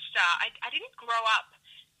had a sister, I didn't grow up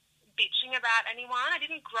bitching about anyone. I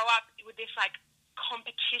didn't grow up with this like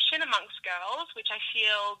competition amongst girls, which I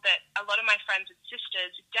feel that a lot of my friends with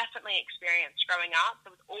sisters definitely experienced growing up.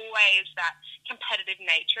 There was always that competitive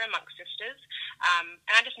nature amongst sisters,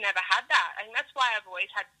 and I just never had that. I think that's why I've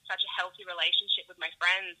always had such a healthy relationship with my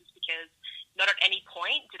friends, is because not at any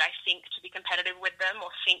point did I think to be competitive with them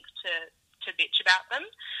or think to bitch about them.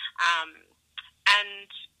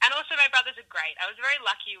 And also my brothers are great. I was very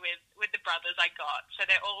lucky with the brothers I got. So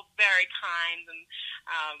they're all very kind,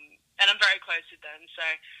 and I'm very close with them. So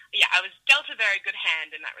yeah, I was dealt a very good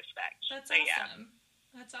hand in that respect. That's so, awesome.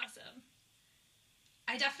 Yeah. That's awesome.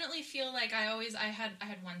 I definitely feel like I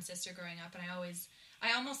had one sister growing up, and I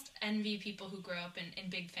almost envy people who grow up in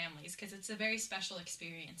big families, because it's a very special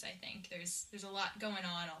experience. I think there's a lot going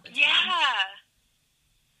on all the time. Yeah.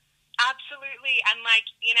 Absolutely. And like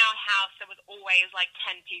in our house there was always like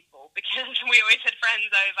 10 people, because we always had friends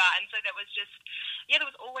over, and so there was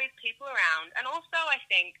always people around. And also I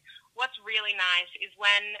think what's really nice is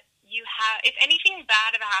when you have, if anything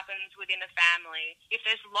bad ever happens within a family, if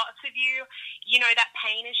there's lots of you, you know, that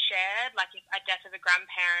pain is shared, like if a death of a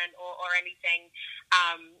grandparent or anything,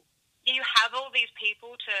 you have all these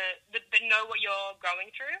people that know what you're going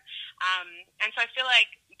through. And so I feel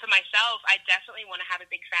like for myself, I definitely want to have a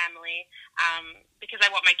big family, because I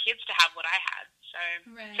want my kids to have what I had. So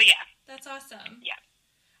yeah. That's awesome. Yeah.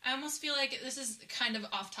 I almost feel like this is kind of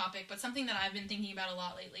off topic, but something that I've been thinking about a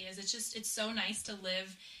lot lately is it's so nice to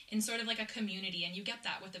live in sort of like a community, and you get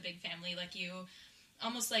that with a big family. Like you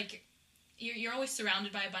almost like you're always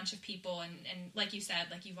surrounded by a bunch of people, and like you said,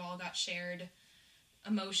 like you've all got shared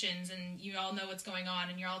emotions, and you all know what's going on,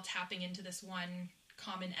 and you're all tapping into this one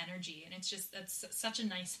common energy, and that's such a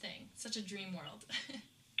nice thing, such a dream world.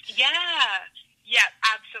 Yeah,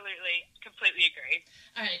 absolutely. Completely agree.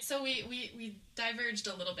 All right, so we diverged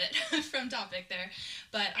a little bit from topic there,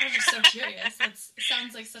 but I was just so curious. It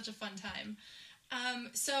sounds like such a fun time.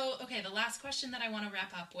 So, okay, the last question that I want to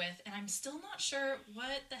wrap up with, and I'm still not sure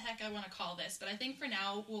what the heck I want to call this, but I think for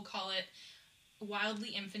now we'll call it Wildly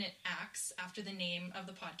Infinite Acts, after the name of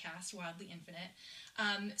the podcast, Wildly Infinite.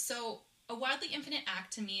 So a wildly infinite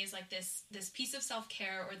act to me is like this piece of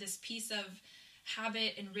self-care, or this piece of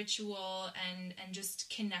habit and ritual and just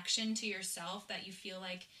connection to yourself, that you feel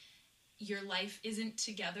like your life isn't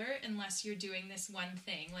together unless you're doing this one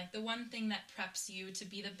thing, like the one thing that preps you to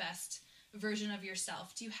be the best version of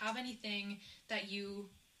yourself. Do you have anything that you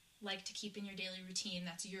like to keep in your daily routine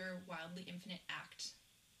that's your wildly infinite act?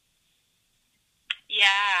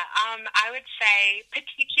 Yeah, I would say,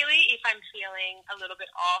 particularly if I'm feeling a little bit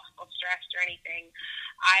off or stressed or anything,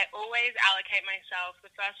 I always allocate myself the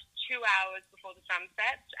first 2 hours before the sun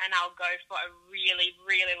sets, and I'll go for a really,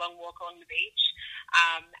 really long walk along the beach.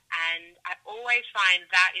 And I always find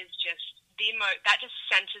that is just that just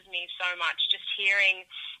centers me so much, just hearing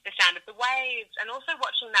the sound of the waves, and also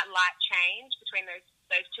watching that light change between those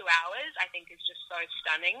 2 hours, I think is just so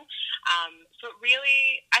stunning. So it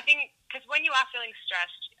really, I think, because when you are feeling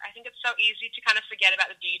stressed, I think it's so easy to kind of forget about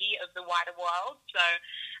the beauty of the wider world. So,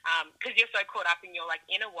 because you're so caught up in your like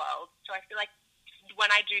inner world. So I feel like when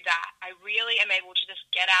I do that, I really am able to just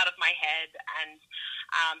get out of my head, and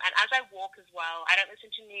as I walk as well, I don't listen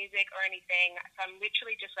to music or anything. So I'm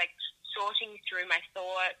literally just like sorting through my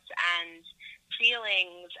thoughts and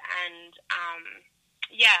feelings, and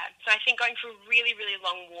so I think going for a really, really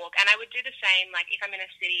long walk, and I would do the same, like if I'm in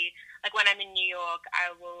a city, like when I'm in New York,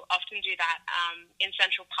 I will often do that in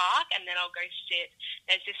Central Park, and then I'll go sit.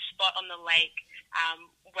 There's this spot on the lake,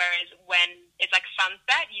 whereas when it's like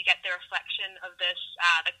sunset, you get the reflection of this,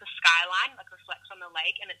 like the skyline, like reflects on the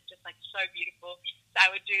lake, and it's just like so beautiful. So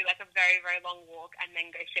I would do like a very, very long walk, and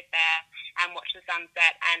then go sit there and watch the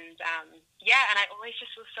sunset, and and I always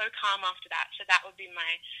just feel so calm after that. So that would be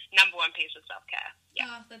my number one piece of self-care. Yeah.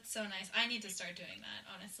 Oh, that's so nice. I need to start doing that,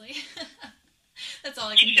 honestly. That's all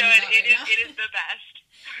I can do now. It is the best.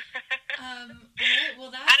 All right, well,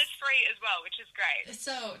 and it's free as well, which is great.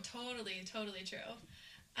 So totally true.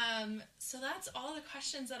 So that's all the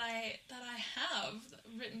questions that I have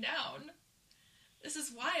written down. This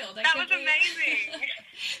is wild. That was amazing.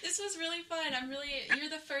 This was really fun. You're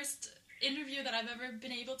the first interview that I've ever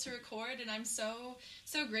been able to record, and I'm so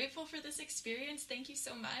grateful for this experience. Thank you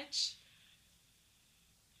so much.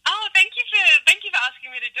 Oh, thank you for asking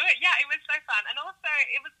me to do it. Yeah, it was so fun, and also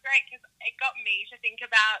it was great because it got me to think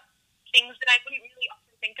about things that I wouldn't really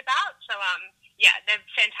often think about. So, yeah, they're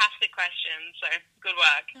fantastic questions. So, good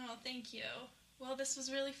work. Oh, thank you. Well, this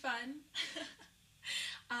was really fun.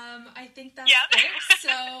 I think that's Yeah. it.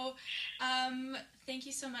 So, thank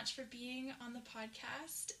you so much for being on the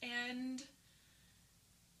podcast. And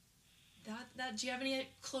that do you have any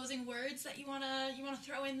closing words that you wanna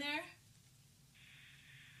throw in there?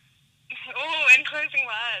 Oh, in closing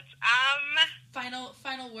words.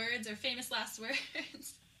 Final words or famous last words.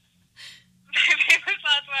 Famous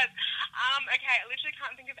last words. Okay, I literally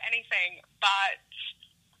can't think of anything, but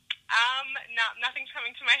no, nothing's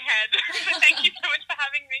coming to my head. Thank you so much for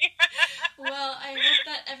having me. Well, I hope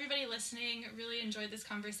that everybody listening really enjoyed this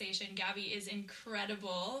conversation. Gabby is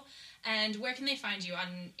incredible. And where can they find you?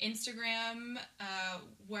 On Instagram?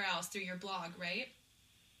 Where else? Through your blog, right?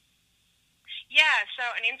 Yeah, so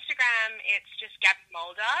on Instagram, it's just Gabby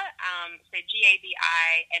Mulder, so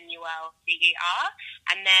GABIMULDER,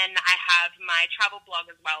 and then I have my travel blog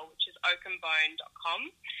as well, which is oakenbone.com,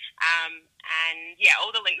 and yeah,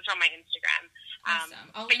 all the links are on my Instagram. Awesome.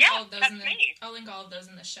 I'll link all of those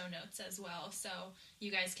in the show notes as well, so you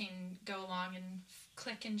guys can go along and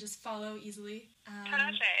click and just follow easily.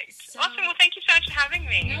 Perfect. Awesome. Well, thank you so much for having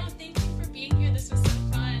me. No, thank you for being here. This was so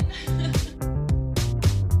fun.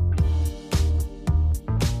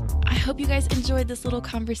 I hope you guys enjoyed this little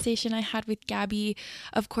conversation I had with Gabby.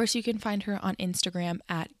 Of course, you can find her on Instagram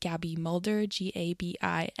at Gabby Mulder,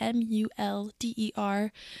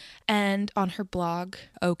 GABIMULDER, and on her blog,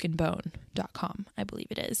 oakenbone.com, I believe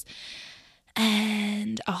it is.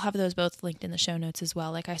 And I'll have those both linked in the show notes as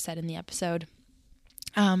well, like I said in the episode.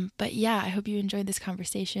 But yeah, I hope you enjoyed this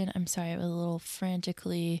conversation. I'm sorry I was a little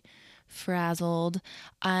frantically frazzled.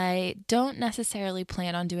 I don't necessarily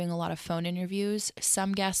plan on doing a lot of phone interviews.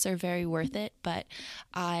 Some guests are very worth it, but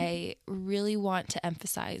I really want to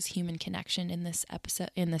emphasize human connection in this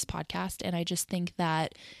podcast, and I just think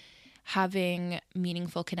that having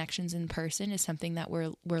meaningful connections in person is something that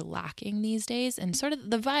we're lacking these days, and sort of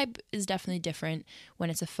the vibe is definitely different when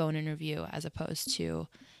it's a phone interview as opposed to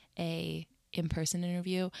a in-person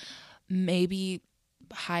interview. Maybe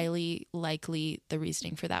highly likely the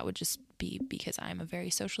reasoning for that would just be because I'm a very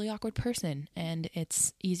socially awkward person and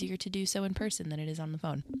it's easier to do so in person than it is on the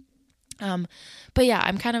phone. But yeah,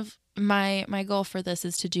 I'm kind of, my goal for this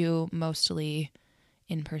is to do mostly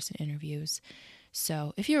in-person interviews.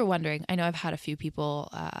 So if you were wondering, I know I've had a few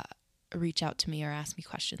people reach out to me or ask me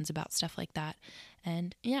questions about stuff like that.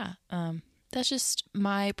 And yeah, that's just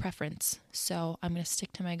my preference. So I'm going to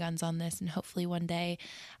stick to my guns on this, and hopefully one day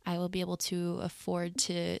I will be able to afford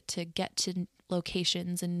to get to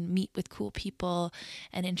locations and meet with cool people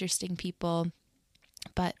and interesting people.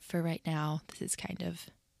 But for right now, this is kind of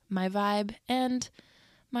my vibe and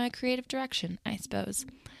my creative direction, I suppose.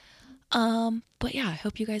 But yeah, I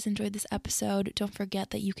hope you guys enjoyed this episode. Don't forget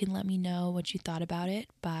that you can let me know what you thought about it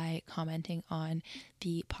by commenting on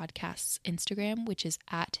the podcast's Instagram, which is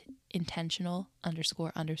at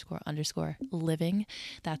intentional___living.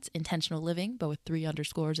 That's intentional living, but with 3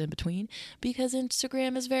 underscores in between, because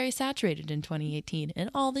Instagram is very saturated in 2018 and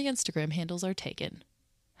all the Instagram handles are taken.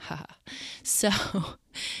 So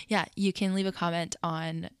yeah, you can leave a comment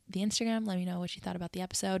on the Instagram. Let me know what you thought about the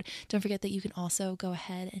episode. Don't forget that you can also go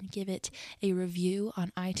ahead and give it a review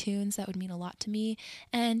on iTunes. That would mean a lot to me.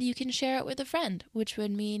 And you can share it with a friend, which would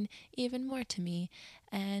mean even more to me.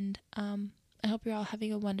 And I hope you're all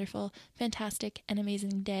having a wonderful, fantastic, and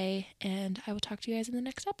amazing day. And I will talk to you guys in the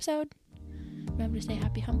next episode. Remember to stay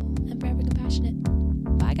happy, humble, and forever compassionate.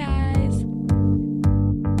 Bye, guys.